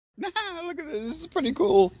Look at this. This is pretty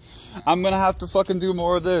cool. I'm gonna have to fucking do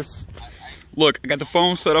more of this. Look, I got the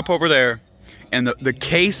phone set up over there, and the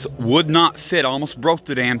case would not fit. I almost broke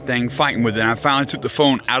the damn thing fighting with it, and I finally took the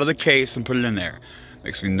phone out of the case and put it in there.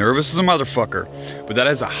 Makes me nervous as a motherfucker. But that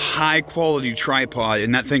is a high quality tripod,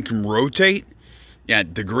 and that thing can rotate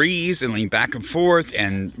at degrees and lean back and forth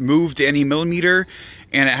and move to any millimeter,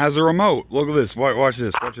 and it has a remote. Look at this. Watch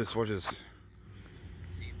this. Watch this. Watch this.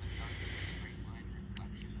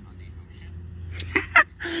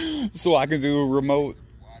 So I can do remote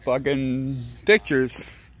fucking pictures,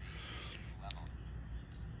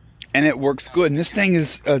 and it works good. And this thing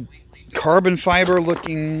is a carbon fiber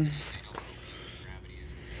looking,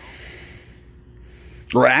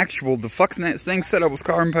 or actual, the fucking thing set up was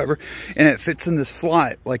carbon fiber, and it fits in the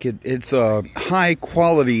slot like it's a high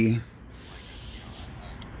quality.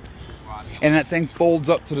 And that thing folds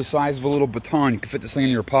up to the size of a little baton. You can fit this thing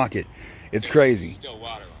in your pocket. It's crazy. Still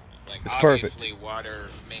water on it. Like, it's perfect. Obviously, water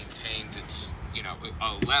maintains its, you know,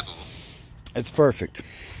 a level. It's perfect.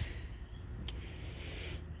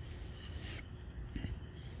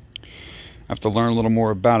 I have to learn a little more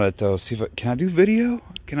about it though. See if can I do video?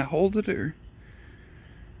 Can I hold it or?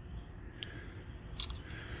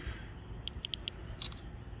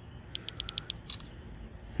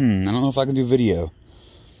 I don't know if I can do video.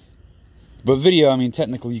 But video, I mean,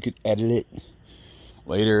 technically you could edit it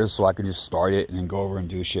later, so I can just start it and then go over and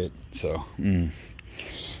do shit. So,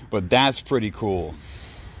 but that's pretty cool.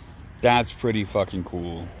 That's pretty fucking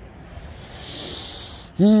cool.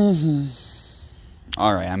 Alright,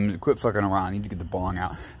 I'm gonna quit fucking around. I need to get the bong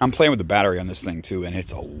out. I'm playing with the battery on this thing too, and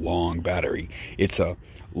it's a long battery. It's a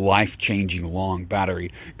life-changing long battery.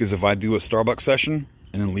 Because if I do a Starbucks session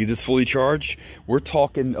and then leave this fully charged, we're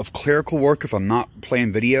talking of clerical work if I'm not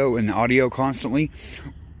playing video and audio constantly.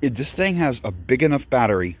 This thing has a big enough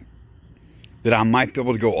battery that I might be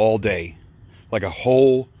able to go all day. Like a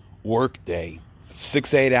whole work day.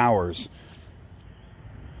 6 to 8 hours.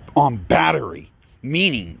 On battery.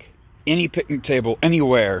 Meaning, any picnic table,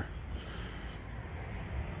 anywhere.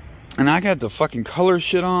 And I got the fucking color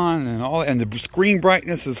shit on and all, and the screen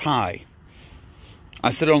brightness is high.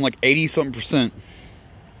 I set it on like 80-something%.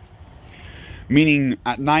 Meaning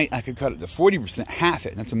at night I could cut it to 40%, half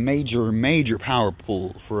it. And that's a major power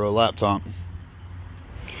pull for a laptop.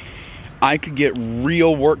 I could get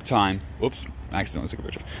real work time. Whoops, I accidentally took a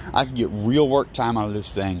picture. I could get real work time out of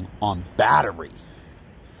this thing on battery.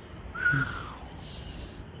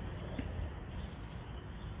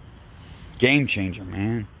 Game changer,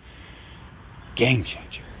 man. Game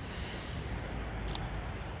changer.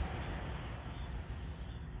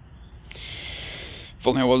 If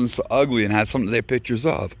only I wasn't so ugly and had something to take pictures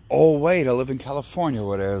of. Oh wait, I live in California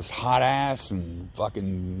where there's hot ass and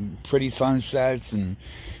fucking pretty sunsets and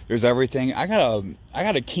there's everything. I got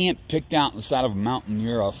a camp picked out on the side of a mountain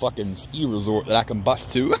near a fucking ski resort that I can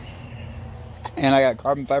bus to. And I got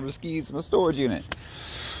carbon fiber skis in my storage unit.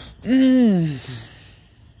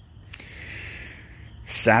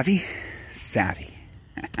 Savvy? Savvy.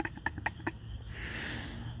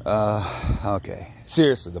 Okay.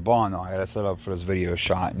 Seriously, the bong though, I gotta set up for this video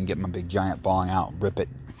shot and get my big giant bong out and rip it.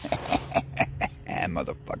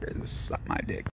 Motherfuckers, suck my dick.